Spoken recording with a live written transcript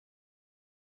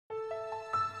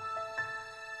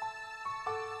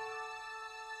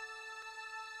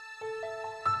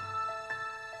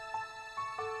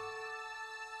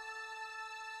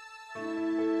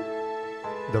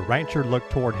The rancher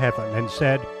looked toward heaven and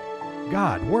said,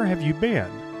 "God, where have you been?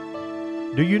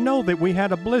 Do you know that we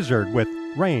had a blizzard with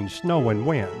rain, snow, and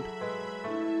wind?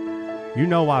 You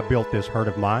know I built this herd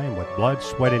of mine with blood,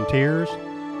 sweat, and tears.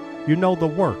 You know the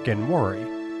work and worry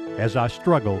as I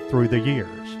struggled through the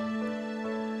years.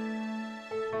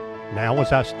 Now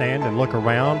as I stand and look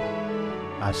around,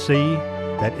 I see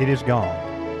that it is gone,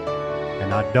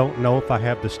 and I don't know if I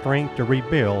have the strength to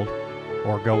rebuild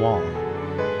or go on."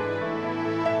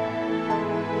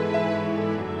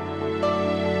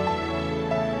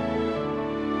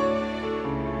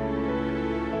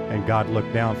 And God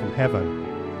looked down from heaven,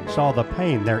 saw the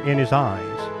pain there in his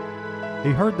eyes.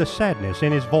 He heard the sadness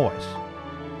in his voice,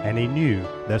 and he knew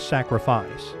the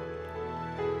sacrifice.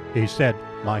 He said,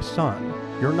 "My son,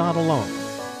 you're not alone.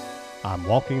 I'm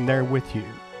walking there with you.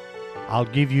 I'll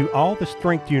give you all the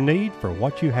strength you need for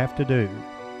what you have to do.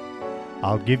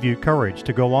 I'll give you courage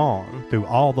to go on through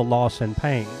all the loss and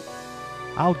pain.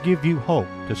 I'll give you hope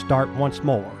to start once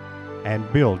more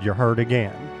and build your herd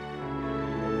again."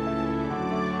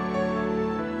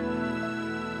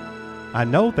 I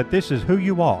know that this is who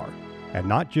you are and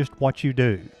not just what you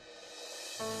do.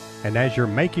 And as you're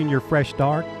making your fresh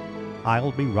start,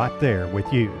 I'll be right there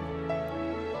with you.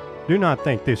 Do not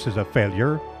think this is a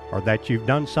failure or that you've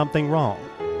done something wrong.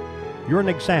 You're an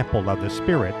example of the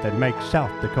spirit that makes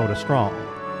South Dakota strong.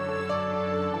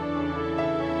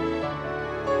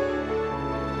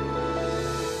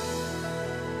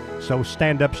 So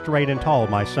stand up straight and tall,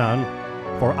 my son,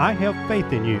 for I have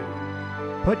faith in you.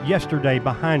 Put yesterday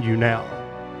behind you now,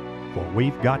 for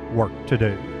we've got work to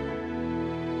do.